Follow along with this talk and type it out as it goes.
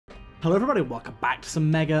Hello everybody, welcome back to some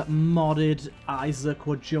mega modded Isaac.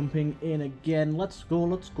 We're jumping in again. Let's go.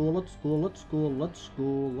 We're gonna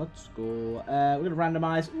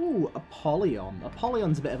randomize. Ooh, Apollyon.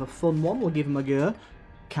 Apollyon's a bit of a fun one. We'll give him a go.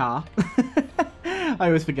 Car. I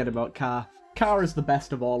always forget about Car. Car is the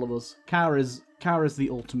best of all of us. Car is the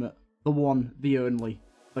ultimate. The one, the only.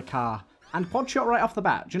 The Car. And Quadshot right off the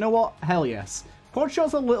bat. Do you know what? Hell yes.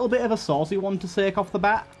 Quadshot's a little bit of a saucy one to take off the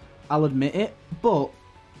bat. I'll admit it. But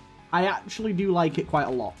I actually do like it quite a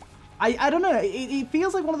lot. I don't know, it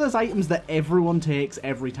feels like one of those items that everyone takes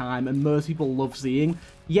every time and most people love seeing,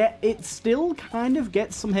 yet it still kind of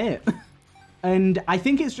gets some hate. And I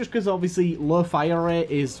think it's just because obviously low fire rate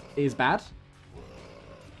is bad.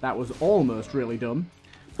 That was almost really dumb.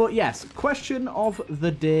 But yes, question of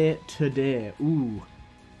the day today. Ooh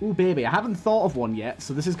baby, I haven't thought of one yet,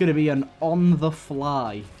 so this is going to be an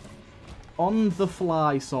on-the-fly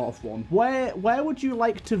sort of one. Where would you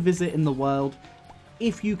like to visit in the world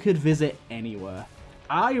if you could visit anywhere?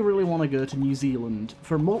 I really want to go to New Zealand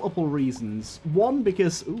for multiple reasons. One,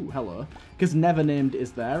 because, because Nevernamed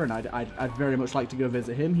is there, and I'd very much like to go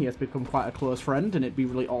visit him. He has become quite a close friend, and it'd be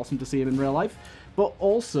really awesome to see him in real life. But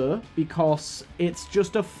also because it's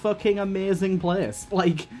just a fucking amazing place.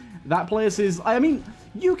 Like, that place is, I mean,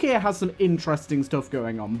 UK has some interesting stuff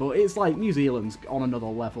going on, but it's like New Zealand's on another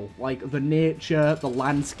level. Like, the nature, the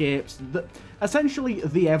landscapes, essentially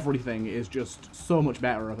the everything is just so much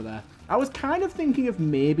better over there. I was kind of thinking of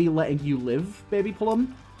maybe letting you live, Baby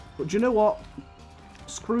Plum, but do you know what?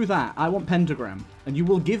 Screw that. I want Pentagram, and you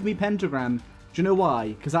will give me Pentagram. Do you know why?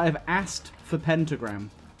 Because I have asked for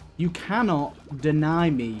Pentagram. You cannot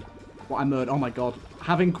deny me what I'm owed. Oh my god.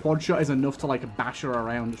 Having Quadshot is enough to, like, bash her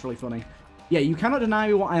around. It's really funny. Yeah, you cannot deny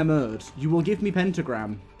me what I am owed. You will give me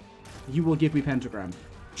Pentagram. You will give me Pentagram.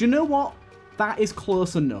 Do you know what? That is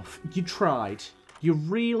close enough. You tried. You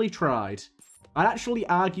really tried. I'd actually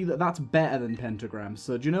argue that that's better than Pentagram.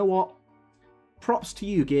 So, do you know what? Props to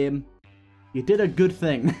you, game. You did a good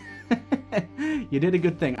thing. You did a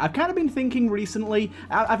good thing. I've kind of been thinking recently,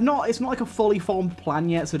 it's not like a fully formed plan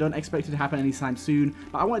yet, so don't expect it to happen anytime soon,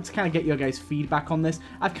 but I wanted to kind of get your guys' feedback on this.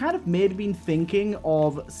 I've kind of maybe been thinking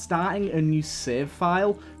of starting a new save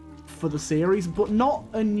file for the series, but not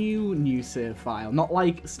a new save file. Not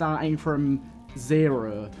like starting from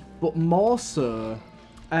zero, but more so,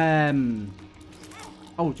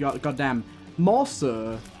 oh goddamn, more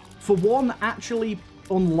so, for one, actually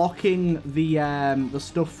unlocking the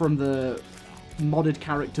stuff from the modded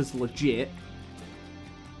characters legit,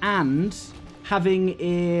 and having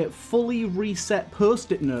a fully reset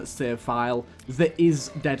post-it note save file that is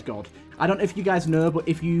Dead God. I don't know if you guys know, but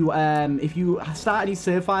if you start any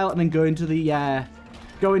save file and then go into the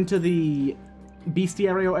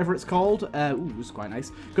bestiary or whatever it's called, ooh, this is quite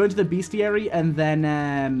nice. Go into the bestiary and then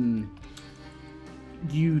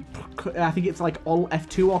I think it's like Alt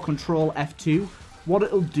F2 or Control F2. What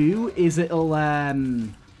it'll do is it'll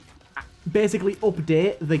basically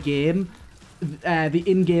update the game, the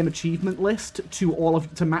in-game achievement list to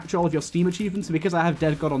match all of your Steam achievements. And because I have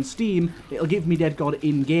Dead God on Steam, it'll give me Dead God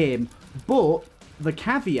in-game. But the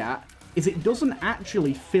caveat is it doesn't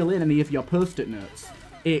actually fill in any of your post-it notes.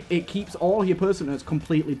 It keeps all of your post-it notes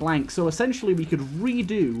completely blank. So essentially we could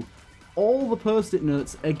redo all the post-it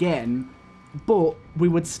notes again, but we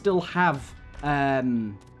would still have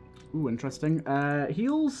ooh, interesting.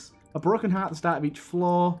 Heals a broken heart at the start of each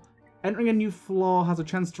floor. Entering a new floor has a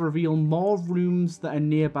chance to reveal more rooms that are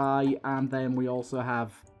nearby, and then we also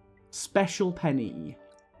have Special Penny.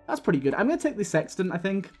 That's pretty good. I'm going to take the Sextant, I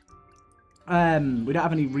think. We don't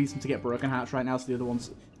have any reason to get broken hearts right now, so the other one's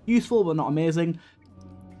useful, but not amazing.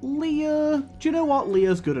 Leo. Do you know what?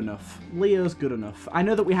 Leo's good enough. Leo's good enough. I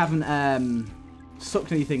know that we haven't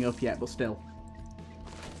sucked anything up yet, but still.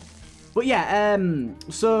 But yeah,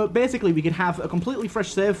 so basically we could have a completely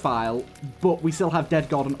fresh save file, but we still have Dead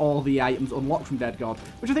God and all the items unlocked from Dead God,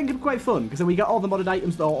 which I think could be quite fun, because then we get all the modded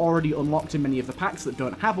items that are already unlocked in many of the packs that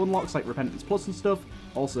don't have unlocks, like Repentance Plus and stuff,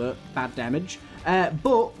 also bad damage,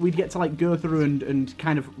 but we'd get to like go through and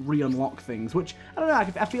kind of re-unlock things, which, I don't know,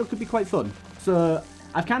 I feel could be quite fun. So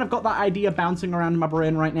I've kind of got that idea bouncing around in my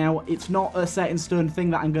brain right now. It's not a set in stone thing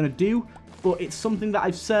that I'm going to do, but it's something that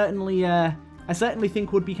I certainly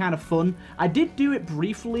think would be kind of fun. I did do it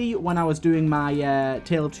briefly when I was doing my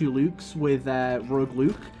Tale of Two Lukes with Rogue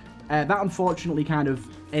Luke. That unfortunately kind of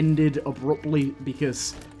ended abruptly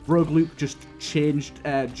because Rogue Luke just changed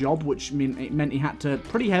job, which meant he had to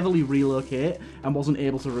pretty heavily relocate and wasn't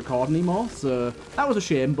able to record anymore. So that was a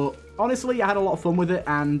shame, but honestly, I had a lot of fun with it,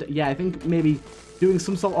 and yeah, I think maybe doing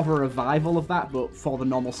some sort of a revival of that, but for the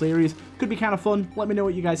normal series. Could be kind of fun. Let me know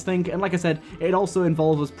what you guys think. And like I said, it also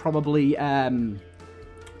involves us probably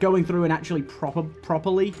going through and actually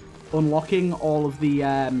properly unlocking all of the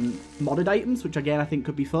modded items, which again I think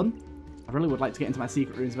could be fun. I really would like to get into my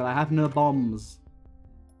secret rooms, but I have no bombs.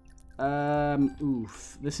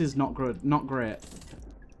 Oof. This is not good. Not great.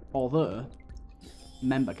 Although,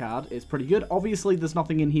 member card is pretty good. Obviously, there's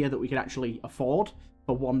nothing in here that we could actually afford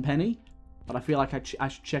for 1 penny. But I feel like I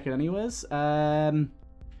should check it anyways. Okay,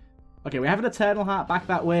 we have an Eternal Heart back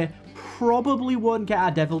that way. Probably won't get our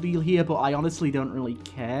Devil Deal here, but I honestly don't really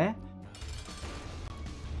care.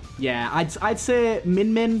 Yeah, I'd say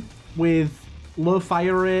Min with low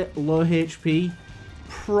fire rate, low HP.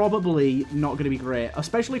 Probably not going to be great.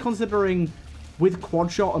 Especially considering with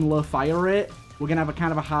quad shot and low fire rate, we're going to have a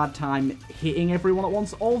kind of a hard time hitting everyone at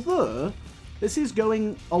once. Although, this is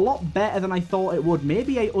going a lot better than I thought it would.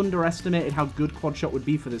 Maybe I underestimated how good quad shot would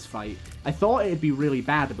be for this fight. I thought it'd be really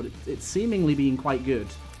bad, but it's seemingly being quite good.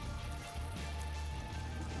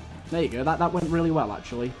 There you go. That went really well,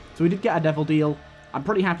 actually. So we did get a Devil Deal. I'm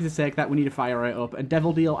pretty happy to take that. We need to fire it up. And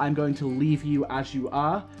Devil Deal, I'm going to leave you as you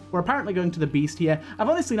are. We're apparently going to the Beast here. I've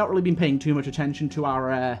honestly not really been paying too much attention to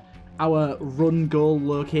our run goal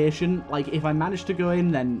location. Like, if I manage to go in,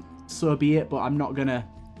 then so be it. But I'm not gonna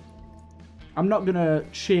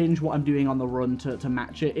change what I'm doing on the run to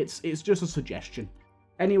match it. It's just a suggestion.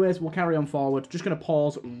 Anyways, we'll carry on forward. Just gonna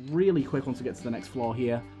pause really quick once we get to the next floor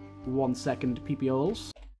here. 1 second,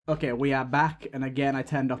 PPOs. Okay, we are back, and again, I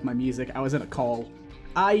turned off my music. I was in a call.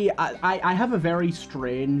 I have a very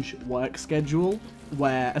strange work schedule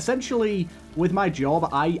where essentially with my job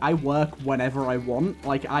I work whenever I want.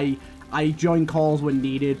 Like I join calls when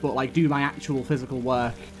needed, but like do my actual physical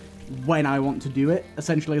work when I want to do it.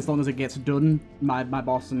 Essentially, as long as it gets done, my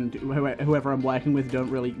boss and whoever I'm working with don't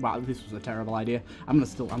really. Wow, this was a terrible idea. I'm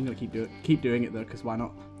gonna keep doing it though, because why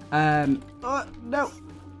not? No.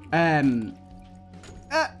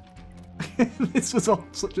 This was all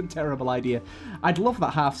such a terrible idea. I'd love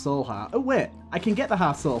that half soul heart. Oh wait, I can get the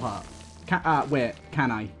half soul heart. Wait,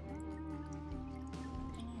 can I?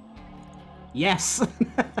 Yes!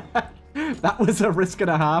 That was a risk and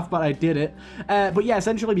a half, but I did it. But yeah,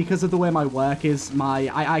 essentially because of the way my work is,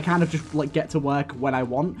 I kind of just like get to work when I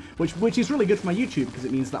want, which is really good for my YouTube because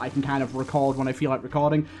it means that I can kind of record when I feel like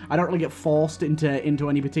recording. I don't really get forced into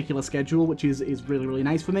any particular schedule, which is really, really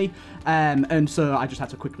nice for me. And so I just had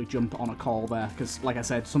to quickly jump on a call there because, like I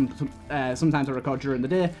said, sometimes I record during the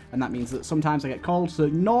day, and that means that sometimes I get called. So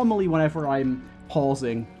normally whenever I'm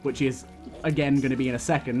pausing, which is again going to be in a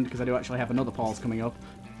second because I do actually have another pause coming up,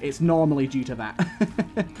 it's normally due to that.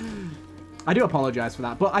 I do apologize for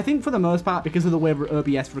that, but I think for the most part, because of the way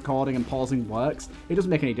OBS recording and pausing works, it doesn't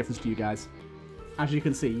make any difference to you guys. As you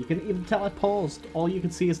can see, you can even tell I paused. All you can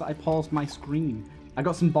see is that I paused my screen. I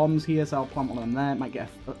got some bombs here, so I'll plant one of them there. Might get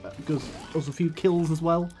us a few kills as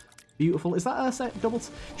well. Beautiful. Is that a set double? Do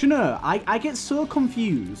you know, I get so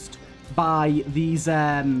confused by these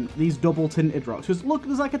double tinted rocks. Because look,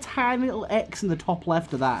 there's like a tiny little X in the top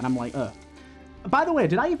left of that, and I'm like, ugh. By the way,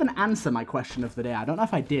 did I even answer my question of the day? I don't know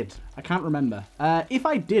if I did. I can't remember. If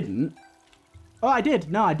I didn't... Oh, I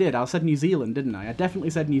did. No, I did. I said New Zealand, didn't I? I definitely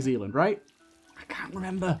said New Zealand, right? I can't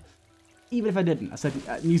remember. Even if I didn't, I said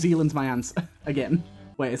New Zealand's my answer. Again.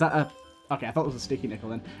 Wait, is that a... Okay, I thought it was a sticky nickel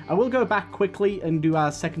then. I will go back quickly and do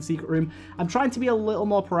our second secret room. I'm trying to be a little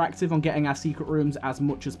more proactive on getting our secret rooms as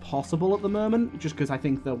much as possible at the moment, just because I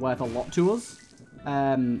think they're worth a lot to us.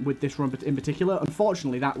 With this run in particular.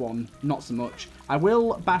 Unfortunately, that one, not so much. I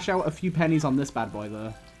will bash out a few pennies on this bad boy,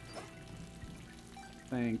 though.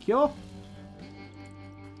 Thank you.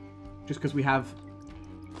 Just because we have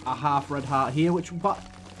a half red heart here, which, but,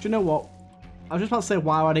 do you know what? I was just about to say,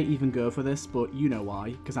 why would I even go for this? But you know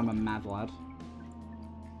why, because I'm a mad lad.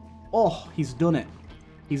 Oh, he's done it.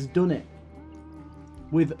 He's done it.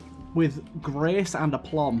 With grace and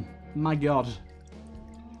aplomb. My God.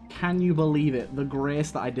 Can you believe it? The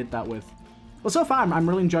grace that I did that with. Well, so far, I'm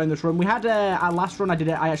really enjoying this run. We had our last run I did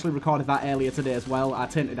it. I actually recorded that earlier today as well, our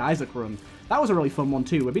Tainted Isaac run. That was a really fun one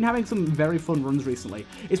too. We've been having some very fun runs recently.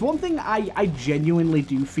 It's one thing I genuinely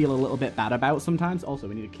do feel a little bit bad about sometimes. Also,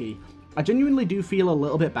 we need a key. I genuinely do feel a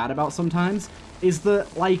little bit bad about sometimes is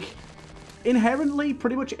that, like, inherently,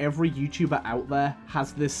 pretty much every YouTuber out there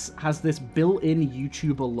has this built-in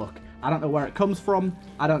YouTuber look. I don't know where it comes from.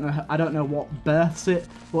 I don't know what births it,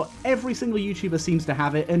 but every single YouTuber seems to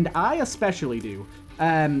have it, and I especially do.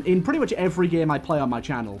 In pretty much every game I play on my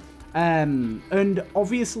channel. And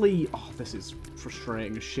obviously, oh, this is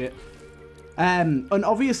frustrating as shit. And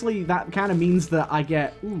obviously that kind of means that I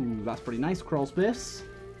get, ooh, that's pretty nice, crawl space.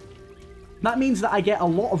 That means that I get a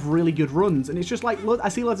lot of really good runs, and it's just like, look, I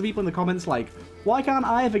see loads of people in the comments like, why can't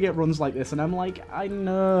I ever get runs like this? And I'm like, I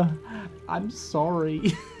know, I'm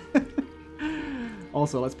sorry.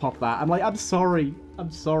 Also, let's pop that. I'm like, I'm sorry,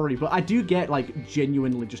 but I do get like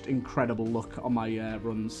genuinely just incredible luck on my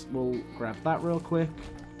runs. We'll grab that real quick.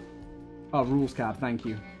 Oh, rules card, thank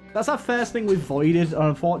you. That's our first thing we voided, and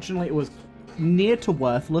unfortunately it was near to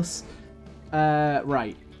worthless.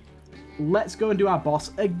 Right. Let's go and do our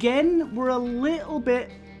boss. Again, we're a little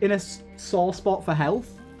bit in a sore spot for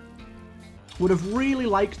health. Would have really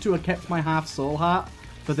liked to have kept my half soul heart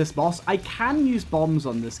for this boss. I can use bombs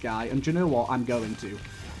on this guy, and do you know what? I'm going to.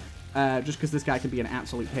 Just because this guy can be an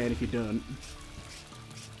absolute pain if you don't.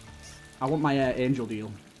 I want my angel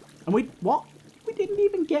deal. And what? We didn't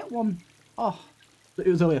even get one. Oh, it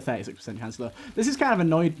was only a 36% chance though. This has kind of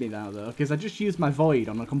annoyed me now though, because I just used my void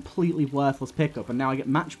on a completely worthless pickup, and now I get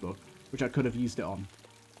matchbook, which I could have used it on.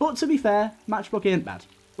 But to be fair, matchbook ain't bad.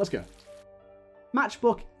 Let's go.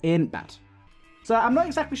 Matchbook ain't bad. So I'm not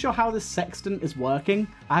exactly sure how this sextant is working.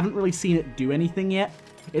 I haven't really seen it do anything yet.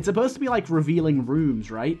 It's supposed to be like revealing rooms,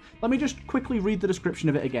 right? Let me just quickly read the description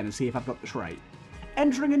of it again and see if I've got this right.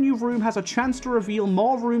 Entering a new room has a chance to reveal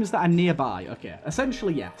more rooms that are nearby. Okay,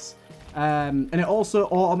 essentially yes. And it also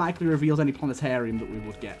automatically reveals any planetarium that we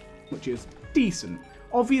would get, which is decent.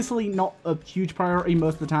 Obviously not a huge priority.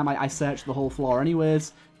 Most of the time I search the whole floor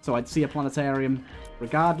anyways, so I'd see a planetarium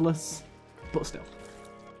regardless, but still.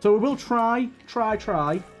 So we will try,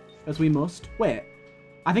 as we must. Wait,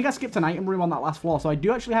 I think I skipped an item room on that last floor, so I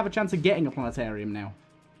do actually have a chance of getting a planetarium now,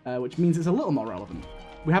 which means it's a little more relevant.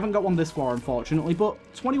 We haven't got one this floor, unfortunately, but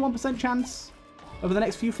 21% chance over the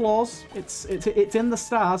next few floors. It's in the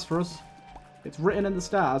stars for us. It's written in the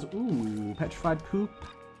stars. Ooh, petrified poop.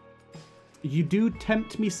 You do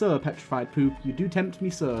tempt me, sir, petrified poop. You do tempt me,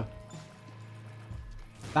 sir.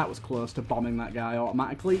 That was close to bombing that guy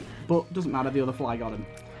automatically, but doesn't matter, the other fly got him.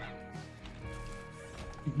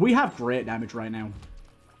 We have great damage right now.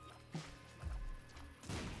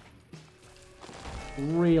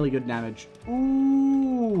 Really good damage.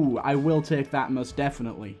 Ooh, I will take that most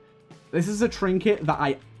definitely. This is a trinket that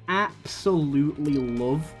I absolutely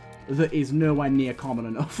love that is nowhere near common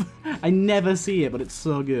enough. I never see it, but it's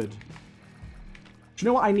so good. Do you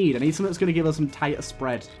know what I need? I need something that's going to give us some tighter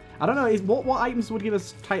spread. I don't know, what items would give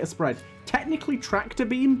us tighter spread? Technically tractor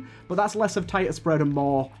beam, but that's less of tighter spread and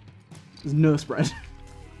more... There's no spread.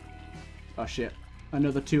 Oh shit,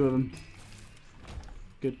 another two of them.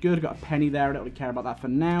 Good, got a penny there, I don't really care about that for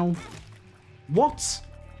now. What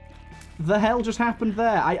the hell just happened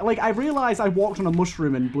there? I realised I walked on a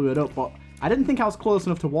mushroom and blew it up, but I didn't think I was close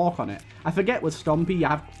enough to walk on it. I forget with Stompy, you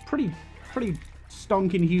have pretty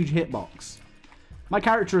stonking huge hitbox. My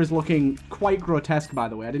character is looking quite grotesque, by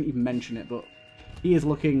the way. I didn't even mention it, but he is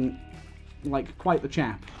looking like quite the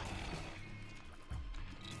chap.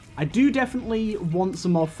 I do definitely want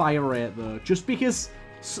some more fire rate, though, just because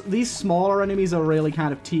these smaller enemies are really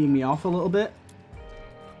kind of teeing me off a little bit.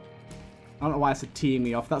 I don't know why I said teeing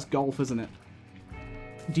me off. That's golf, isn't it?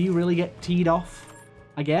 Do you really get teed off?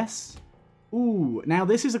 I guess. Ooh, now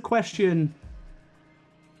this is a question.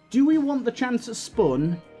 Do we want the chance at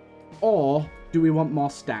spun, or do we want more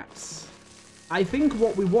stats? I think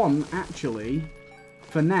what we want, actually,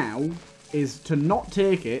 for now, is to not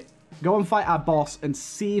take it, go and fight our boss, and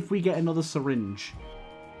see if we get another syringe.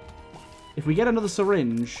 If we get another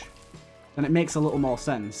syringe, then it makes a little more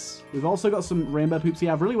sense. We've also got some rainbow poops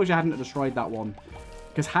here. I really wish I hadn't destroyed that one,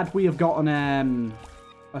 because had we have gotten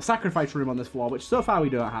a sacrifice room on this floor, which so far we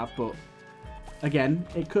don't have, but again,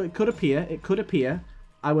 it could appear.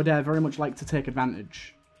 I would very much like to take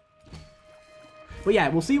advantage. But yeah,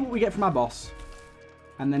 we'll see what we get from our boss.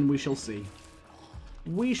 And then we shall see.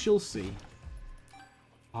 We shall see.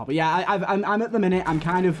 Oh, but yeah, I'm at the minute, I'm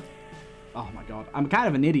kind of... Oh my god. I'm kind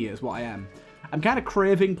of an idiot is what I am. I'm kind of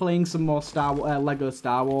craving playing some more Lego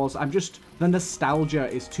Star Wars. I'm just... The nostalgia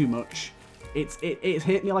is too much. It's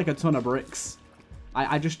hit me like a ton of bricks.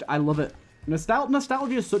 I love it.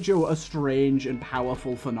 Nostalgia is such a strange and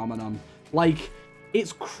powerful phenomenon. Like...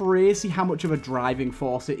 It's crazy how much of a driving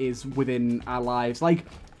force it is within our lives. Like,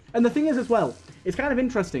 and the thing is as well, it's kind of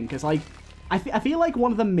interesting because, like, I feel like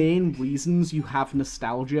one of the main reasons you have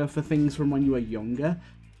nostalgia for things from when you were younger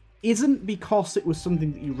isn't because it was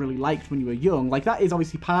something that you really liked when you were young. Like, that is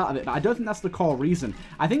obviously part of it, but I don't think that's the core reason.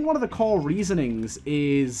 I think one of the core reasonings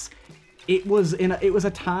is it was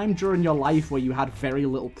a time during your life where you had very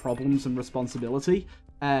little problems and responsibility.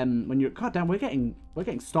 When you're... God damn, we're getting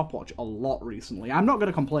stopwatch a lot recently. I'm not going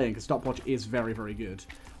to complain, because stopwatch is very, very good.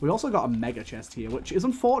 We also got a mega chest here, which is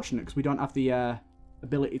unfortunate, because we don't have the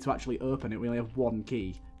ability to actually open it. We only have one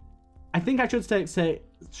key. I think I should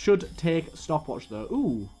take stopwatch though.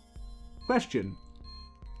 Ooh. Question.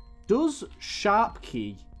 Does Sharp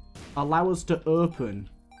Key allow us to open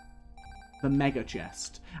the mega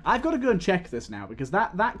chest? I've got to go and check this now because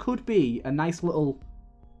that could be a nice little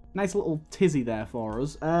tizzy there for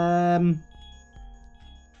us.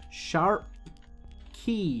 Sharp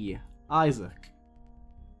Key. Isaac.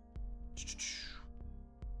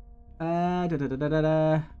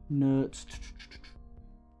 Notes.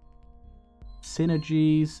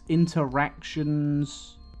 Synergies.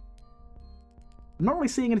 Interactions. I'm not really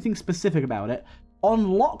seeing anything specific about it.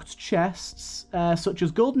 Unlocked chests, such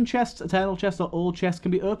as golden chests, eternal chests, or old chests,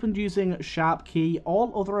 can be opened using Sharp Key.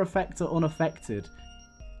 All other effects are unaffected.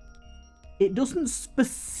 It doesn't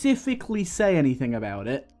specifically say anything about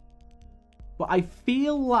it, but I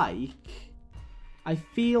feel like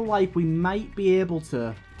we might be able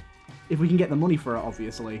to, if we can get the money for it,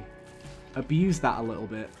 obviously, abuse that a little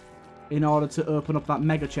bit in order to open up that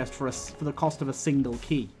mega chest for the cost of a single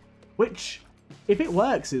key, which, if it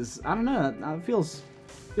works, I don't know, it feels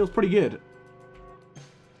pretty good.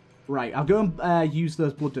 Right, I'll go and use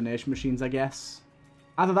those blood donation machines, I guess.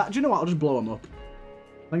 Either that, do you know what, I'll just blow them up.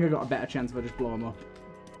 I think I got a better chance if I just blow them up.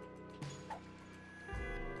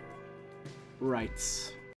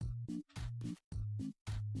 Right.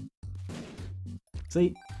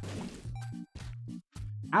 See?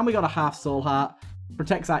 And we got a half soul heart.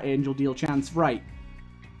 Protects our angel deal chance. Right.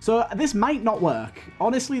 So this might not work.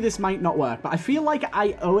 Honestly, this might not work. But I feel like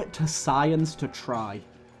I owe it to science to try.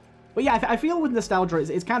 But yeah, I feel with nostalgia,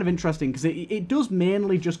 it's kind of interesting. Because it does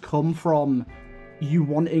mainly just come from you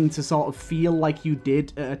wanting to sort of feel like you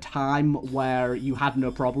did at a time where you had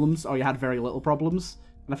no problems. Or you had very little problems.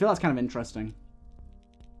 And I feel that's kind of interesting.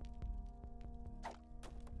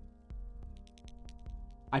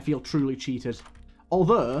 I feel truly cheated.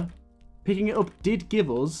 Although, picking it up did give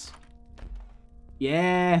us...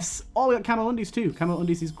 Yes! Oh, we got Camo Undies too. Camo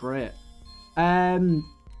Undies is great.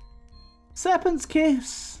 Serpent's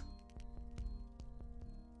Kiss.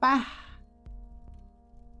 Bah.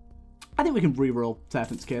 I think we can reroll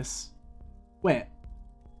Serpent's Kiss. Wait.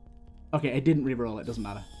 Okay, it didn't reroll. It doesn't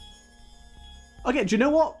matter. Okay, do you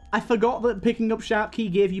know what? I forgot that picking up Sharp Key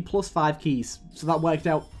gave you +5 keys. So that worked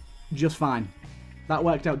out just fine. That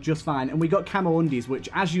worked out just fine. And we got Camo Undies, which,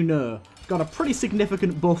 as you know, got a pretty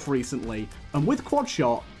significant buff recently. And with Quad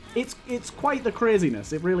Shot, it's quite the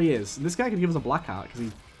craziness. It really is. And this guy can give us a black heart because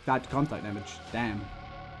he died to contact damage. Damn.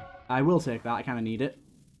 I will take that. I kind of need it.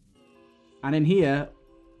 And in here,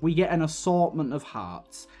 we get an assortment of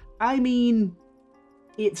hearts. I mean,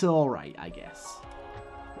 it's alright, I guess.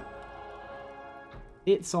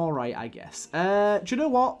 It's alright, I guess. Do you know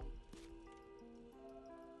what?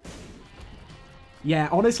 Yeah,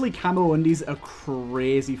 honestly, Camo Undies are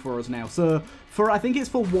crazy for us now. So, I think it's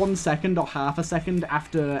for 1 second or half a second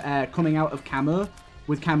after coming out of Camo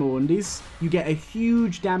with Camo Undies, you get a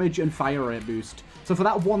huge damage and fire rate boost. So for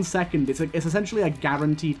that 1 second, it's essentially a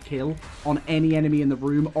guaranteed kill on any enemy in the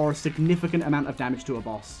room or a significant amount of damage to a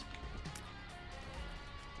boss.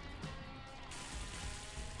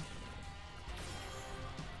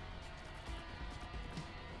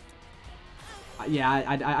 Yeah,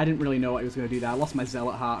 I didn't really know what he was going to do there. I lost my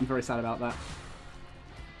Zealot heart. I'm very sad about that.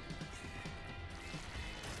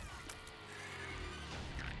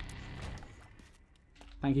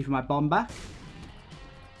 Thank you for my bomb back.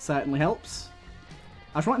 Certainly helps.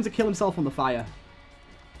 I just want him to kill himself on the fire.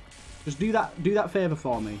 Just do that favour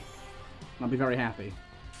for me. And I'll be very happy.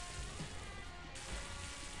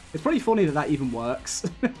 It's pretty funny that even works.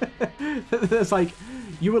 It's like,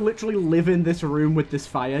 you would literally live in this room with this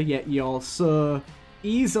fire, yet you're so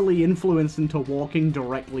easily influenced into walking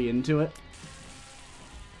directly into it.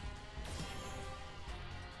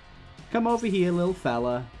 Come over here, little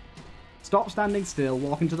fella. Stop standing still,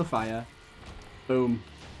 walk into the fire. Boom.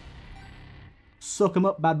 Suck 'em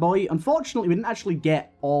up, bad boy. Unfortunately, we didn't actually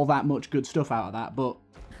get all that much good stuff out of that, but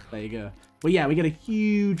there you go. But yeah, we get a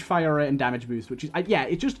huge fire rate and damage boost, which is, yeah,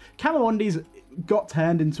 it just, Camo Undies got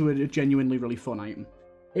turned into a genuinely really fun item.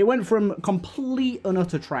 It went from complete and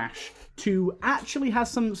utter trash to actually has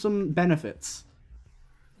some benefits.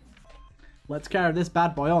 Let's carry this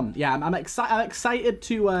bad boy on. Yeah, I'm excited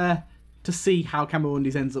to see how Camo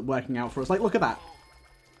Undies ends up working out for us. Like, look at that.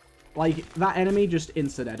 Like, that enemy just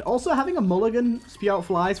insta-dead. Also, having a mulligan spew out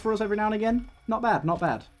flies for us every now and again. Not bad, not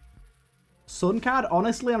bad. Sun card,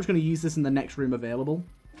 honestly, I'm just going to use this in the next room available.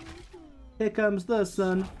 Here comes the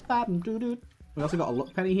sun. We also got a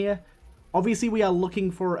luck penny here. Obviously, we are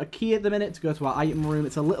looking for a key at the minute to go to our item room.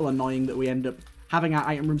 It's a little annoying that we end up having our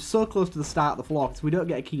item room so close to the start of the floor, because if we don't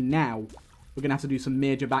get a key now, we're going to have to do some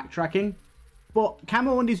major backtracking. But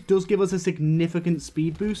Camo Undies does give us a significant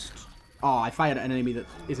speed boost. Oh, I fired at an enemy that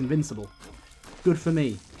is invincible. Good for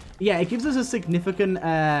me. Yeah, it gives us a significant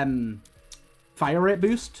fire rate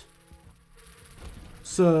boost.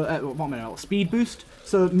 So, speed boost.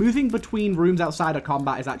 So, moving between rooms outside of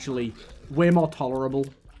combat is actually way more tolerable.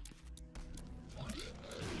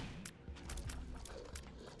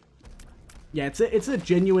 Yeah, it's a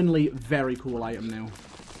genuinely very cool item now.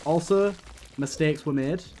 Also, mistakes were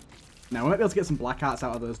made. Now, we might be able to get some black hearts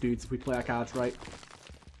out of those dudes if we play our cards right.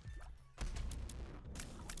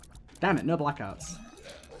 Damn it, no black hearts.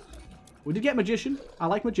 We did get Magician. I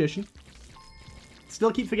like Magician.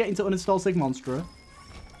 Still keep forgetting to uninstall Sigmonstra.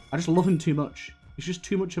 I just love him too much. He's just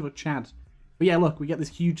too much of a Chad. But yeah, look, we get this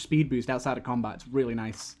huge speed boost outside of combat. It's really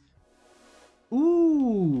nice.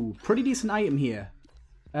 Ooh, pretty decent item here.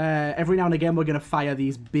 Every now and again, we're going to fire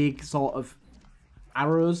these big sort of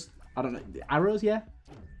arrows. I don't know. Arrows, yeah?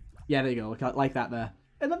 Yeah, there you go. Look, like that there.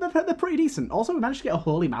 And they're pretty decent. Also, we managed to get a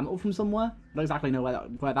Holy Mantle from somewhere. I don't exactly know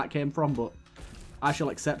where that came from, but I shall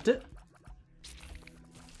accept it.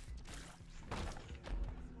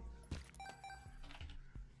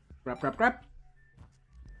 Grab, grab, grab.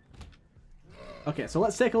 Okay, so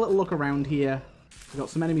let's take a little look around here. We've got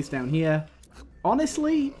some enemies down here.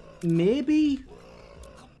 Honestly, maybe...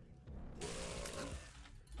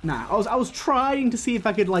 Nah, I was trying to see if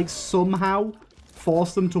I could, like, somehow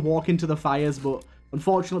force them to walk into the fires, but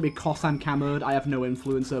unfortunately, because I'm camoed, I have no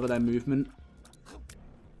influence over their movement.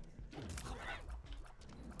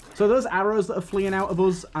 So those arrows that are fleeing out of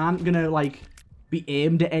us aren't gonna, like, be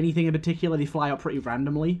aimed at anything in particular. They fly out pretty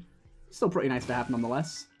randomly. Still pretty nice to have,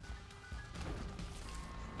 nonetheless.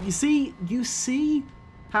 You see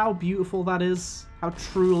how beautiful that is? How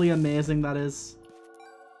truly amazing that is?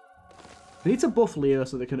 We need to buff Leo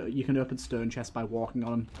so that you can open stone chests by walking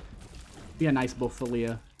on them. Be a nice buff for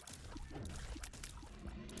Leo.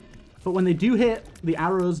 But when they do hit, the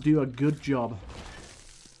arrows do a good job.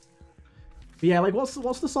 But yeah, like, what's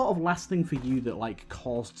the sort of last thing for you that, like,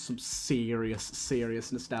 caused some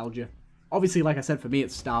serious nostalgia? Obviously, like I said, for me,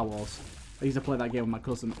 it's Star Wars. I used to play that game with my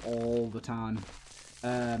cousin all the time.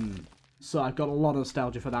 So I've got a lot of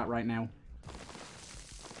nostalgia for that right now.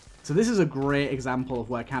 So this is a great example of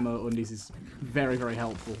where Camo Undies is very, very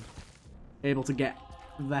helpful. Able to get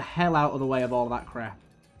the hell out of the way of all of that crap.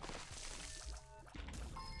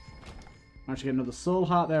 Managed to get another soul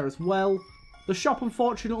heart there as well. The shop,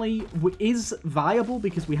 unfortunately, is viable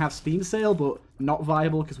because we have Steam sale, but not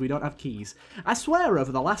viable because we don't have keys. I swear,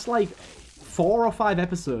 over the last, like, 4 or 5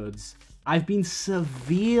 episodes, I've been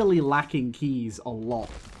severely lacking keys a lot.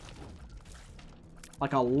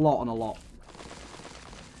 Like, a lot and a lot.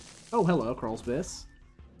 Oh, hello, crawl space.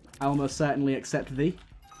 I almost certainly accept thee.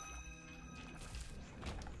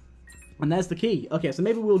 And there's the key. Okay, so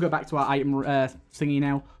maybe we'll go back to our item thingy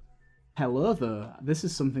now. Hello there. This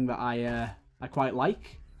is something that I quite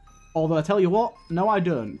like. Although, I tell you what, no I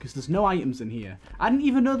don't, because there's no items in here. I didn't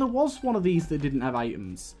even know there was one of these that didn't have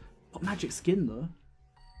items. But magic skin, though.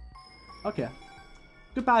 Okay.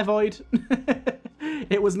 Goodbye, Void.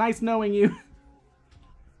 It was nice knowing you.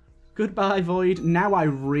 Goodbye, Void. Now I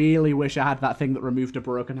really wish I had that thing that removed a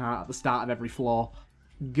broken heart at the start of every floor.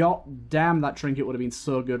 God damn, that trinket would have been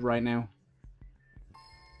so good right now.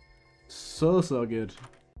 So good.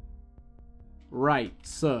 Right,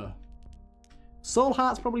 so. Soul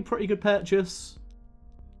Heart's probably pretty good purchase.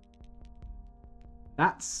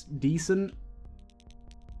 That's decent.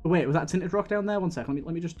 Wait, was that Tinted Rock down there? One sec, let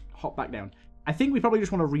me just hop back down. I think we probably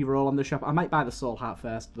just want to re-roll on the shop. I might buy the Soul Heart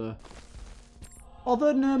first, though.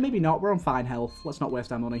 Although, no, maybe not. We're on fine health. Let's not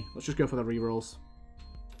waste our money. Let's just go for the re-rolls.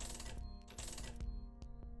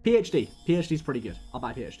 PhD. PhD's pretty good. I'll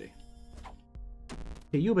buy PhD.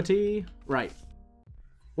 Puberty. Right.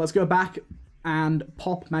 Let's go back and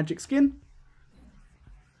pop magic skin.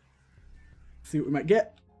 See what we might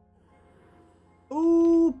get.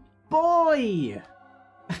 Ooh, boy!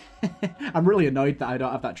 I'm really annoyed that I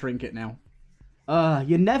don't have that trinket now.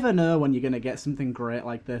 You never know when you're going to get something great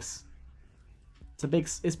like this.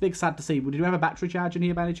 It's big sad to see. Did you have a battery charge in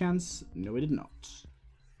here by any chance? No, we did not.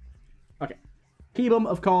 Okay. Keybum,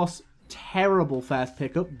 of course, terrible first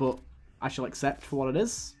pickup, but I shall accept for what it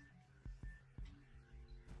is.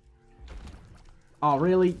 Oh,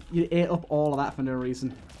 really? You ate up all of that for no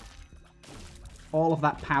reason. All of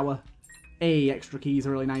that power. Hey, extra keys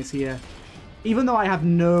are really nice here. Even though I have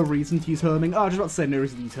no reason to use Herming. Oh, I was just about to say no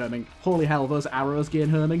reason to use Herming. Holy hell, those arrows gain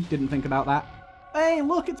Herming. Didn't think about that. Hey,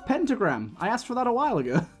 look, it's Pentagram. I asked for that a while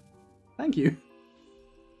ago. Thank you.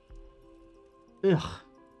 Ugh.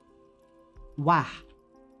 Wah.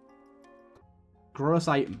 Gross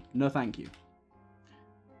item. No thank you.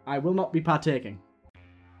 I will not be partaking.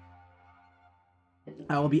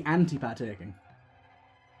 I will be anti-partaking.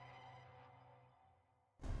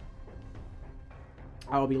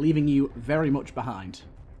 I will be leaving you very much behind.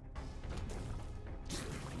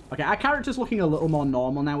 Okay, our character's looking a little more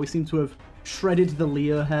normal now. We seem to have shredded the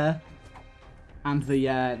Leo hair and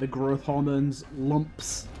the growth hormones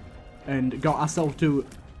lumps and got ourselves to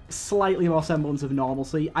slightly more semblance of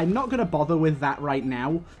normalcy. I'm not going to bother with that right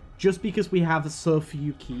now, just because we have so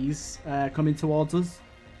few keys coming towards us.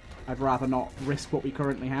 I'd rather not risk what we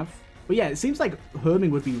currently have. But yeah, it seems like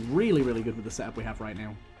herming would be really, really good with the setup we have right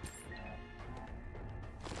now.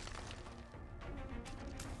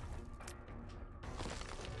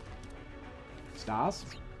 Stars.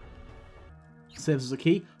 Saves us a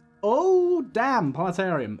key. Oh, damn.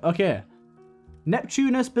 Planetarium. Okay.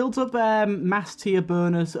 Neptunus builds up mass tier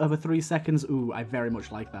bonus over 3 seconds. Ooh, I very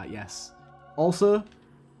much like that, yes. Also,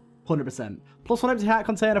 100%. Plus 1 empty heart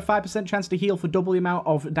container, 5% chance to heal for double the amount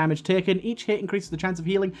of damage taken. Each hit increases the chance of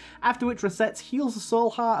healing, after which resets, heals the soul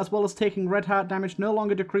heart, as well as taking red heart damage, no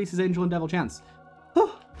longer decreases angel and devil chance.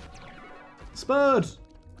 Spurred!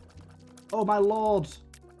 Oh my lord.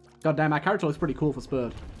 God damn, my character looks pretty cool for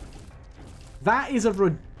Spurred. That is a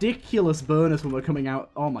ridiculous bonus when we're coming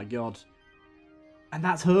out. Oh my god. And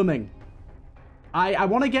that's herming. I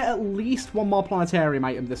want to get at least one more planetarium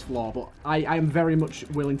item this floor, but I am very much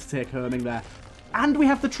willing to take herming there. And we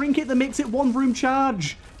have the trinket that makes it 1 room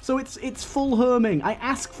charge. So it's full herming. I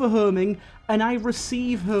ask for herming, and I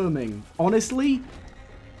receive herming. Honestly,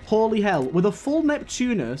 holy hell. With a full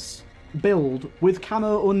Neptunus build with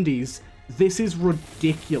CAMO undies, this is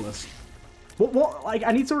ridiculous. What, like,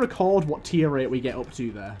 I need to record what tier rate we get up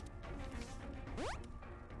to there.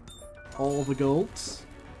 All the golds.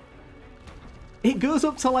 It goes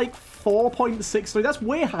up to like 4.63. That's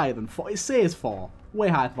way higher than 4. It says 4. Way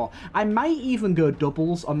higher than 4. I might even go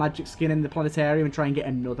doubles on Magic Skin in the planetarium and try and get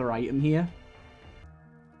another item here.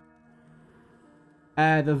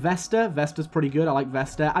 The Vesta. Vesta's pretty good. I like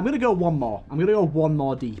Vesta. I'm going to go one more. I'm going to go one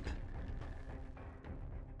more deep.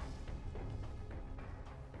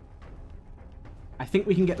 I think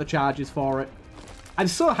we can get the charges for it. I'm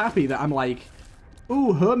so happy that I'm like,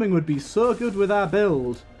 ooh, herming would be so good with our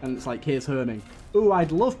build. And it's like, here's herming. Ooh,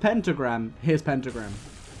 I'd love pentagram. Here's pentagram.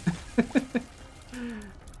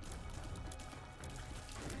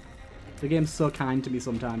 The game's so kind to me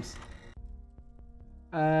sometimes.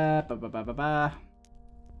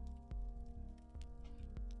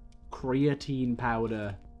 Creatine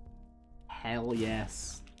powder. Hell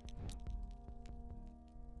yes.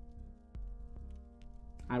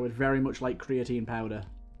 I would very much like creatine powder.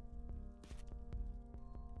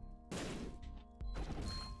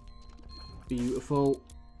 Beautiful.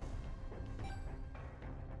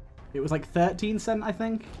 It was like 13 cents, I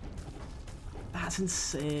think. That's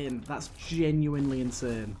insane. That's genuinely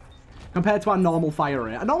insane. Compared to our normal fire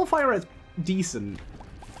rate. Our normal fire rate is decent.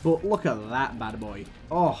 But look at that bad boy.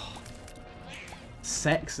 Oh.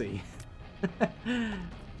 Sexy.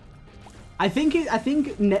 I think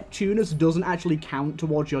Neptunus doesn't actually count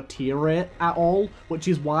towards your tier rate at all, which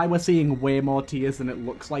is why we're seeing way more tiers than it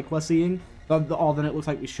looks like we're seeing. Or than it looks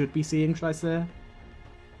like we should be seeing, should I say.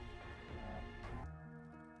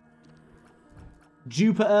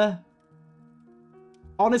 Jupiter.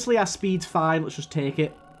 Honestly, our speed's fine. Let's just take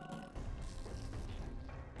it.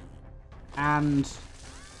 And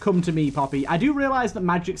come to me, Poppy. I do realise that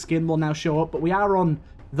Magic Skin will now show up, but we are on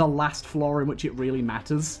the last floor in which it really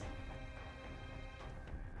matters.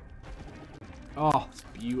 Oh, it's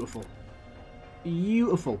beautiful.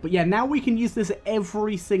 Beautiful. But yeah, now we can use this at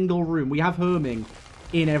every single room. We have herming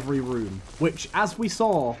in every room, which, as we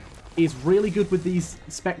saw, is really good with these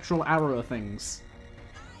spectral arrow things.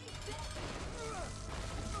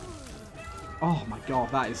 Oh my god,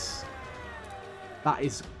 that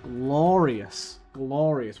is glorious.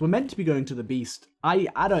 Glorious. We're meant to be going to the Beast. I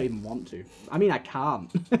don't even want to. I mean, I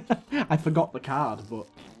can't. I forgot the card, but...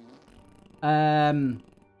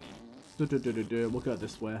 We'll go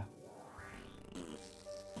this way.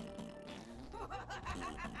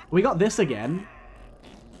 We got this again.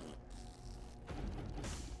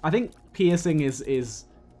 I think piercing is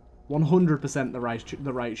 100%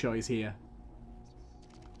 the right choice here.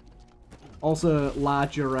 Also,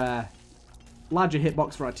 larger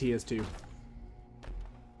hitbox for our tiers too.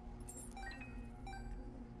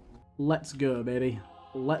 Let's go, baby.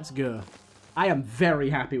 Let's go. I am very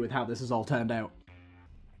happy with how this has all turned out.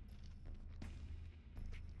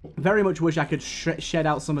 Very much wish I could shed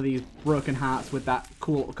out some of these broken hearts with that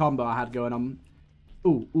cool little combo I had going on.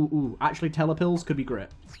 Ooh, ooh, ooh. Actually, telepills could be great.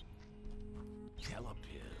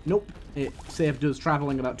 Nope. It saved us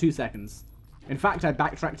traveling about 2 seconds. In fact, I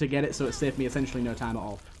backtracked to get it, so it saved me essentially no time at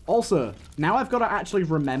all. Also, now I've got to actually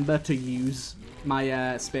remember to use my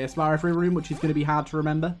spacebar every room, which is going to be hard to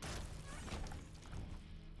remember.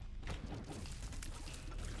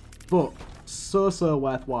 But so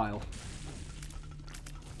worthwhile.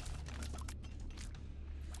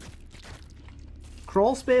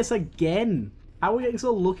 Crawl space again. How are we getting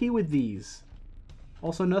so lucky with these?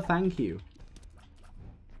 Also, no thank you.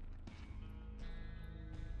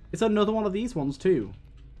 It's another one of these ones too.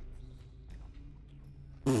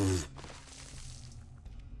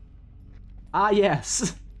 Ah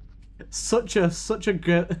yes. Such a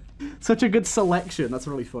good selection. That's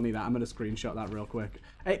really funny that. I'm gonna screenshot that real quick.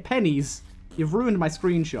 Hey, Pennies, you've ruined my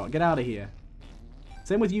screenshot. Get out of here.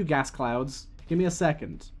 Same with you, Gas Clouds. Give me a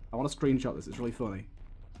second. I want to screenshot this. It's really funny.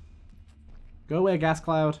 Go away, Gas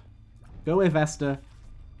Cloud. Go away, Vesta.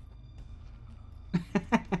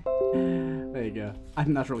 There you go. I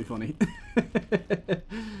think that's really funny.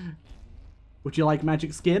 Would you like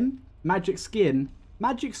magic skin? Magic skin?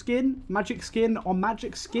 Magic skin? Magic skin or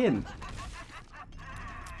magic skin?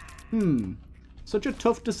 Such a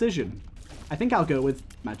tough decision. I think I'll go with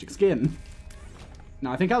magic skin.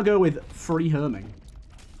 No, I think I'll go with free herming.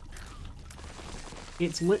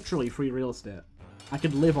 It's literally free real estate. I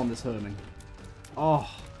could live on this herming. Oh.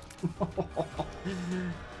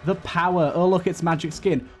 The power. Oh, look, it's magic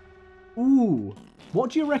skin. Ooh. What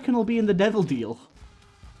do you reckon will be in the devil deal?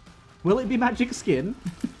 Will it be magic skin?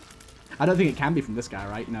 I don't think it can be from this guy,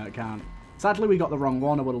 right? No, it can't. Sadly, we got the wrong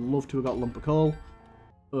one. I would have loved to have got Lump of Coal.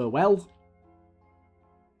 Oh, well.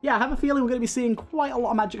 Yeah, I have a feeling we're going to be seeing quite a lot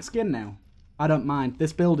of magic skin now. I don't mind.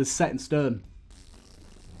 This build is set in stone.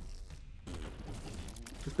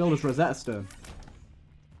 This build is Rosetta Stone.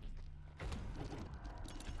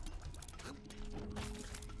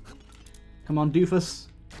 Come on, doofus.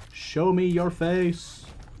 Show me your face.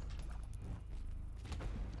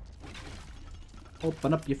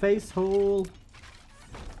 Open up your face hole.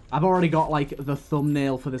 I've already got, like, the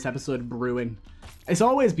thumbnail for this episode brewing. It's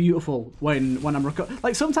always beautiful when I'm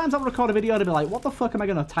like, sometimes I'll record a video and I'll be like, what the fuck am I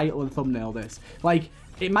going to title and thumbnail this? Like,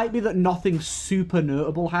 it might be that nothing super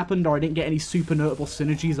notable happened or I didn't get any super notable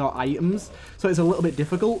synergies or items, so it's a little bit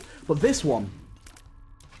difficult. But this one,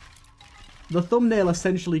 the thumbnail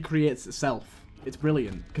essentially creates itself. It's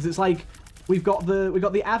brilliant because it's like we've got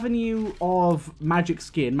the avenue of magic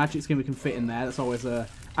skin we can fit in there. That's always a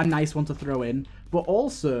nice one to throw in. But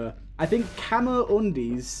also, I think CAMO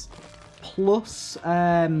undies plus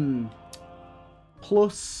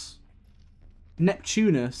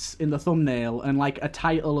Neptunus in the thumbnail and like a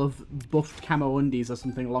title of buffed CAMO undies or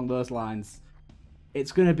something along those lines.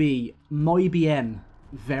 It's gonna be muy bien,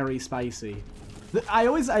 very spicy. I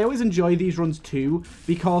always enjoy these runs too,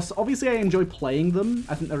 because obviously I enjoy playing them.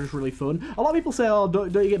 I think they're just really fun. A lot of people say, oh,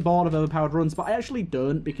 don't you get bored of overpowered runs? But I actually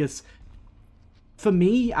don't, because for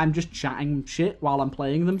me, I'm just chatting shit while I'm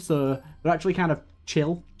playing them, so they're actually kind of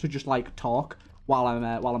chill to just like talk while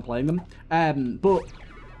I'm playing them. But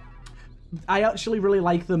I actually really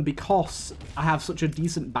like them because I have such a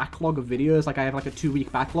decent backlog of videos. Like, I have like a 2-week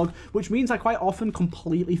backlog, which means I quite often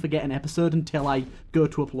completely forget an episode until I go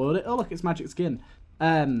to upload it. Oh, look, it's magic skin.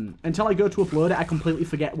 Until I go to upload it, I completely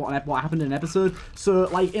forget what happened in an episode. So,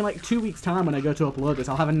 like, in like 2 weeks' time when I go to upload this,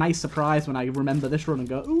 I'll have a nice surprise when I remember this run and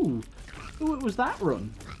go, ooh, it was that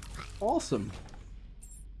run. Awesome.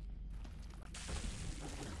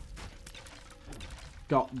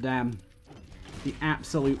 God damn. The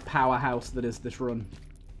absolute powerhouse that is this run.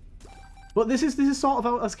 But this is sort of,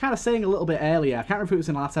 I was kind of saying a little bit earlier, I can't remember if it was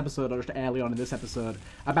in the last episode or just early on in this episode,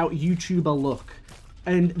 about YouTuber luck.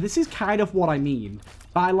 And this is kind of what I mean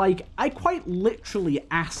by, like, I quite literally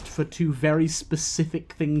asked for 2 very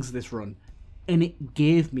specific things this run, and it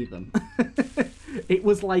gave me them. It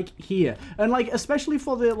was, like, here. And, like, especially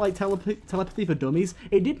for the, like, telepathy for dummies,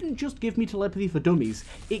 it didn't just give me telepathy for dummies.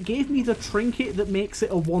 It gave me the trinket that makes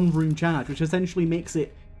it a 1-room charge, which essentially makes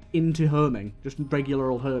it into herming. Just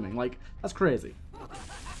regular old herming. Like, that's crazy.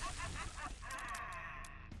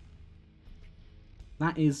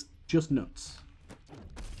 That is just nuts.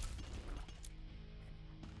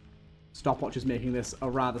 Stopwatch is making this a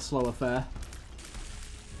rather slow affair.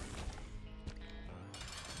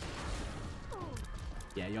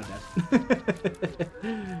 Yeah, you're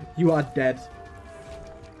dead. You are dead.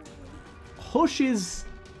 Hush is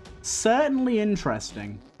certainly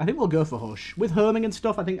interesting. I think we'll go for Hush. With herming and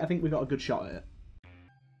stuff, I think we got a good shot at it.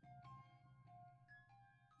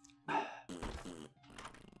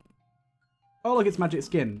 Oh, look, it's magic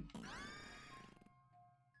skin.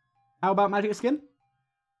 How about magic skin?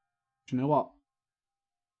 Do you know what?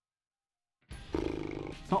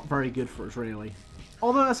 It's not very good for us, really.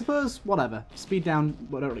 Although, I suppose, whatever. Speed down,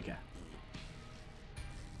 I don't really care.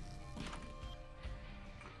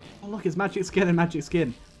 Oh, look, it's Magic Skin and Magic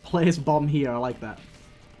Skin. Place bomb here, I like that.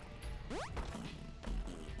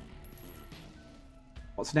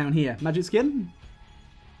 What's down here? Magic Skin?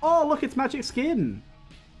 Oh, look, it's Magic Skin.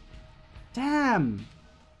 Damn.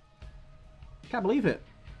 Can't believe it.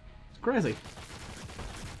 It's crazy.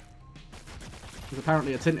 There's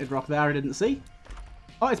apparently a tinted rock there I didn't see.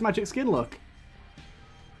 Oh, it's Magic Skin, look.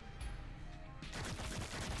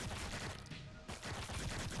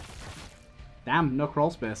 Damn, no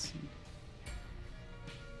crawl space.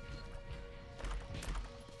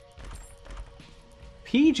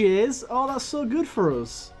 PJs? Oh, that's so good for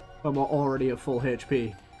us. When we're already at full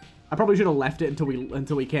HP. I probably should have left it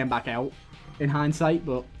until we came back out, in hindsight,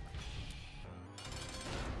 but...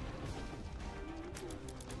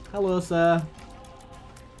 Hello, sir.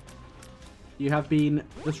 You have been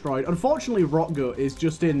destroyed. Unfortunately, Rockgut is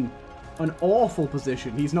just in an awful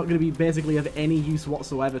position. He's not going to be basically of any use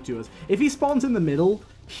whatsoever to us. If he spawns in the middle,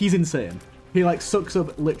 he's insane. He, like, sucks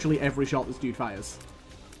up literally every shot this dude fires.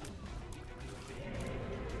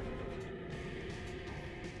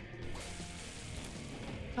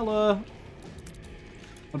 Hello.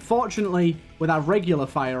 Unfortunately, with our regular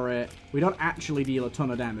fire rate, we don't actually deal a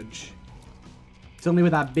ton of damage. It's only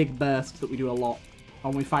with our big burst that we do a lot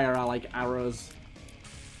when we fire our, like, arrows.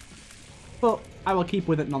 But I will keep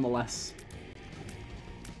with it nonetheless.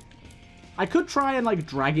 I could try and, like,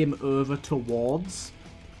 drag him over towards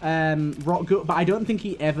Rockgut, but I don't think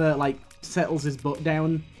he ever, like, settles his butt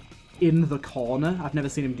down in the corner. I've never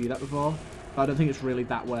seen him do that before, but I don't think it's really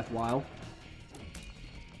that worthwhile.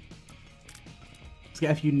 Let's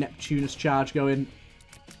get a few Neptunus charge going.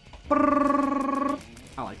 I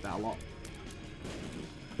like that a lot.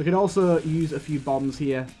 We could also use a few bombs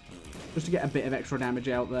here, just to get a bit of extra damage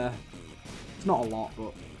out there. It's not a lot,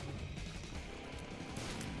 but...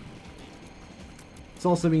 This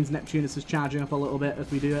also means Neptunus is charging up a little bit as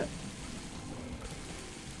we do it.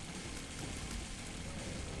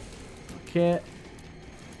 Okay.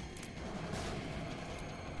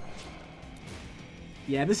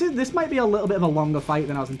 Yeah, this might be a little bit of a longer fight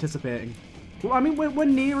than I was anticipating. Well, I mean, we're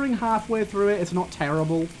nearing halfway through it. It's not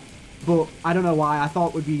terrible. But I don't know why. I thought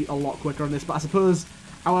it would be a lot quicker on this. But I suppose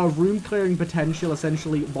our room clearing potential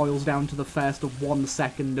essentially boils down to the first 1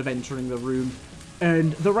 second of entering the room.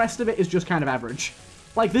 And the rest of it is just kind of average.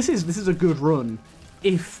 Like, this is a good run.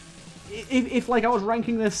 If like, I was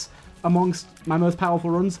ranking this amongst my most powerful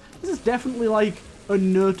runs, this is definitely, like, a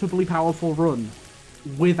notably powerful run.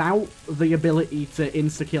 Without the ability to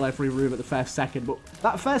insta-kill every room at the first second. But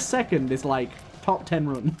that first second is, like, top 10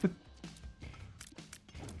 run.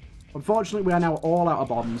 Unfortunately, we are now all out of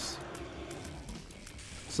bombs.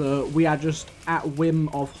 So we are just at whim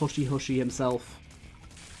of Hushy Hushy himself.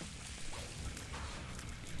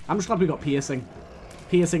 I'm just glad we got Piercing.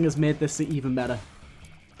 Piercing has made this even better.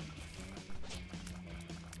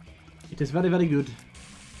 It is very, very good.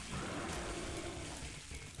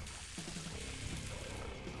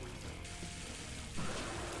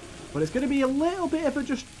 But it's going to be a little bit of a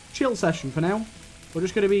just chill session for now. We're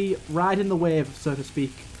just going to be riding the wave, so to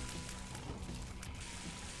speak.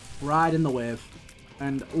 Riding the wave.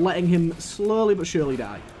 And letting him slowly but surely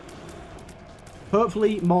die.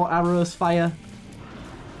 Hopefully more arrows fire.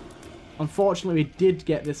 Unfortunately, we did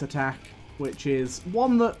get this attack, which is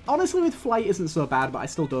one that, honestly, with flight isn't so bad, but I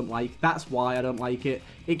still don't like. That's why I don't like it.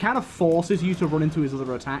 It kind of forces you to run into his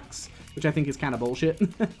other attacks, which I think is kind of bullshit.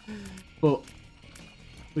 But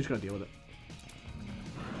we just gotta deal with it.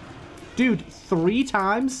 Dude, 3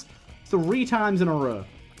 times? 3 times in a row.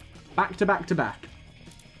 Back to back to back.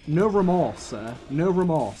 No remorse, sir. No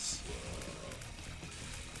remorse.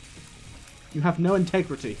 You have no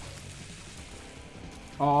integrity.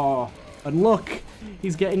 Oh, and look,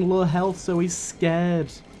 he's getting low health, so he's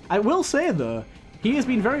scared. I will say, though, he has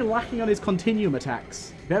been very lacking on his continuum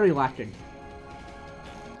attacks. Very lacking.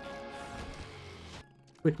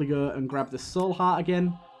 Quickly go and grab the soul heart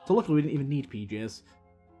again. So luckily we didn't even need PJs.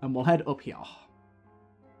 And we'll head up here.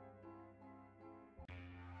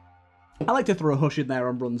 I like to throw a hush in there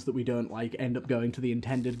on runs that we don't like end up going to the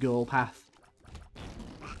intended goal path.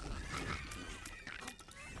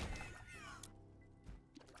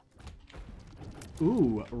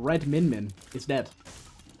 Ooh, Red Min Min is dead.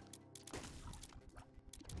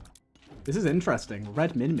 This is interesting.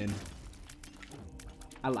 Red Min Min.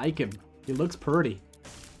 I like him. He looks pretty.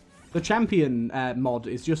 The champion mod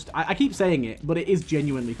is just... I keep saying it, but it is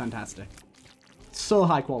genuinely fantastic. So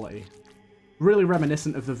high quality. Really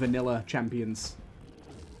reminiscent of the vanilla champions.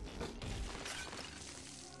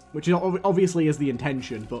 Which obviously is the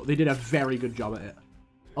intention, but they did a very good job at it.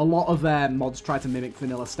 A lot of mods try to mimic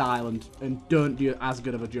vanilla style and don't do as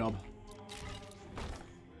good of a job.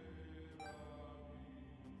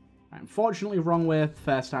 Unfortunately, wrong way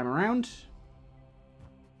first time around.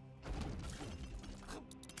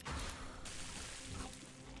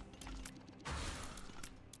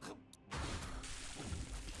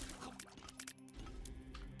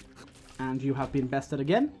 And you have been bested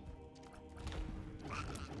again.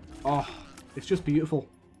 Oh, it's just beautiful.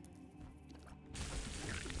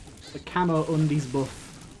 The CAMO Undies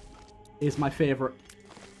buff is my favourite.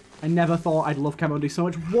 I never thought I'd love CAMO Undies so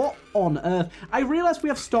much. What on earth? I realised we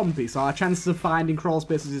have Stompy, so our chances of finding crawl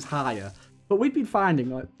spaces is higher. But we've been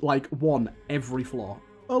finding, like one every floor.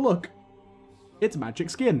 Oh, look. It's magic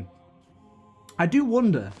skin. I do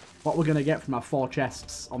wonder what we're going to get from our 4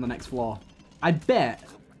 chests on the next floor. I bet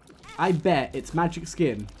it's magic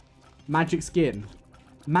skin, magic skin,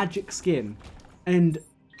 magic skin, and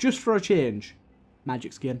just for a change,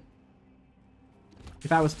 magic skin.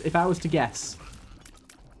 If I was to guess,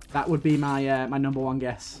 that would be my my #1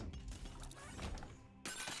 guess.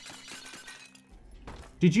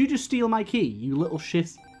 Did you just steal my key, you little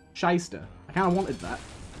shyster? I kind of wanted that.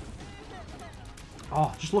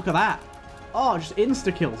 Oh, just look at that. Oh, just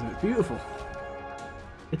insta kills and it's beautiful.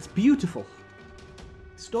 It's beautiful.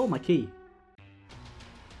 Stole my key.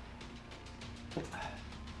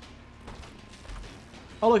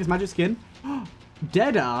 Oh look, it's magic skin.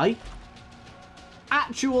 Deadeye.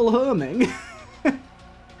 Actual herming.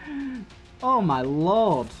 Oh my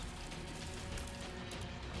lord.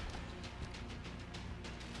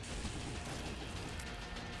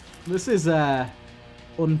 This is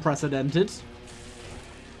unprecedented.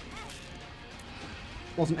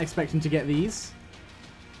 Wasn't expecting to get these.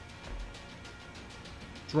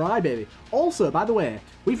 Dry, baby. Also, by the way,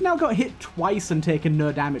 we've now got hit twice and taken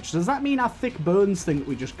no damage. Does that mean our thick bones thing that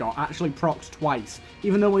we just got actually procced twice?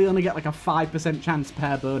 Even though we only get like a 5% chance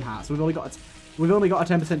per bone heart. So we've only got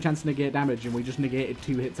a 10% chance to negate damage and we just negated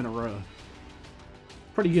 2 hits in a row.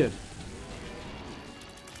 Pretty good.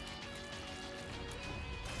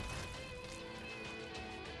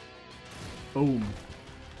 Boom.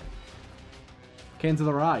 Cane to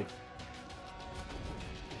the right.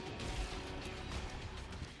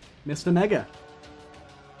 Mr. Nega.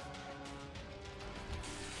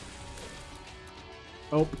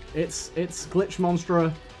 Oh, it's Glitch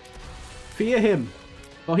Monstro. Fear him,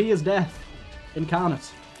 for he is death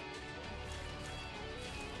incarnate.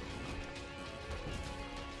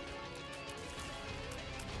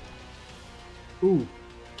 Ooh,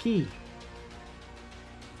 key.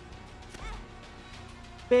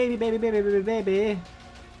 Baby, baby, baby, baby, baby.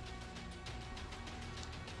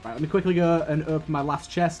 Right, let me quickly go and open my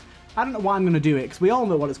last chest. I don't know why I'm going to do it, because we all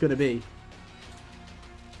know what it's going to be.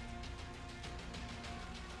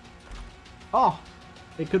 Oh!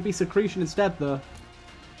 It could be secretion instead, though.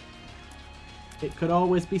 It could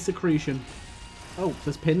always be secretion. Oh,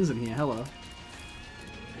 there's pins in here. Hello.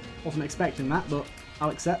 Wasn't expecting that, but I'll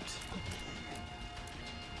accept.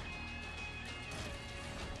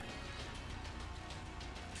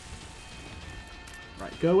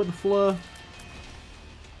 Right, go with the flow.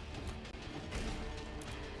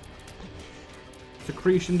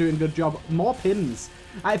 Secretion doing a good job. More pins.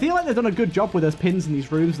 I feel like they've done a good job with those pins in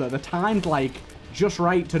these rooms, though. They're timed, like, just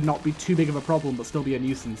right to not be too big of a problem, but still be a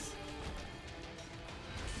nuisance.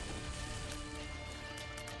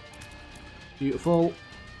 Beautiful.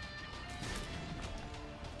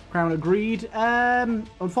 Crown of Greed.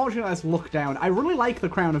 Unfortunately, let's look down. I really like the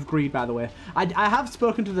Crown of Greed, by the way. I have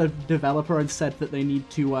spoken to the developer and said that they need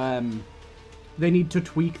to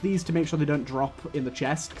tweak these to make sure they don't drop in the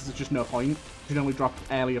chest, because there's just no point. You can only drop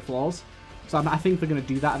earlier floors. So I think they're going to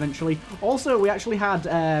do that eventually. Also, we actually had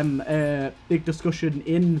a big discussion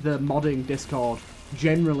in the modding Discord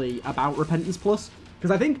generally about Repentance Plus,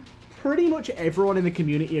 because I think pretty much everyone in the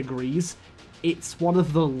community agrees it's one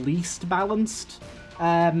of the least balanced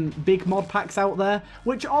big mod packs out there,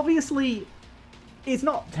 which obviously is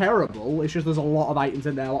not terrible. It's just there's a lot of items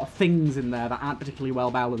in there, a lot of things in there that aren't particularly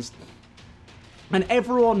well balanced. And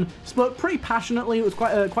everyone spoke pretty passionately. It was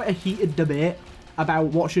quite a heated debate about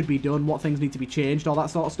what should be done, what things need to be changed, all that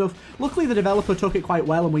sort of stuff. Luckily, the developer took it quite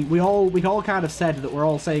well, and we all kind of said that we're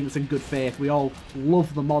all saying it's in good faith. We all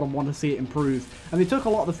love the mod and want to see it improve. And they took a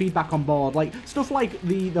lot of the feedback on board, like stuff like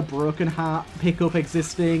the broken heart pickup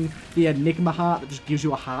existing, the Enigma heart that just gives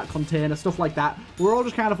you a heart container, stuff like that. We're all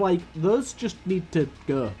just kind of like, those just need to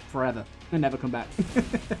go forever and never come back.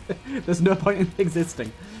 There's no point in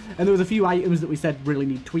existing. And there was a few items that we said really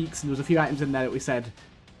need tweaks, and there was a few items in there that we said,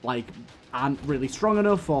 like, aren't really strong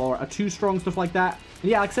enough or are too strong, stuff like that.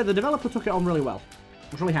 And yeah, like I said, the developer took it on really well.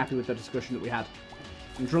 I was really happy with the discussion that we had.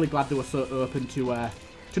 I'm really glad they were so open to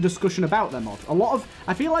discussion about their mod.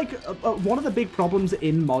 I feel like one of the big problems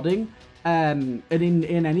in modding, and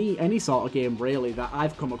in any sort of game really that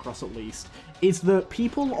I've come across at least, is that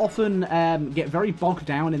people often get very bogged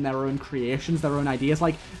down in their own creations, their own ideas.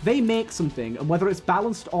 Like, they make something, and whether it's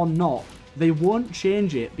balanced or not, they won't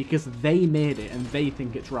change it because they made it and they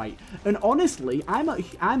think it's right. And honestly,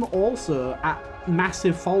 I'm also at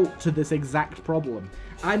massive fault to this exact problem.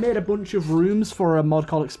 I made a bunch of rooms for a mod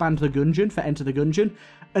called Expand the Gungeon for Enter the Gungeon,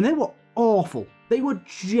 and they were awful. They were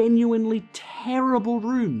genuinely terrible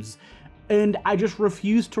rooms. And I just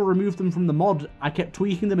refused to remove them from the mod. I kept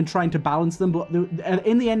tweaking them and trying to balance them, but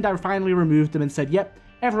in the end I finally removed them and said, yep,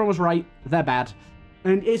 everyone was right, they're bad.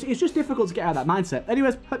 And it's just difficult to get out of that mindset.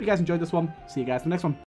 Anyways, hope you guys enjoyed this one. See you guys in the next one.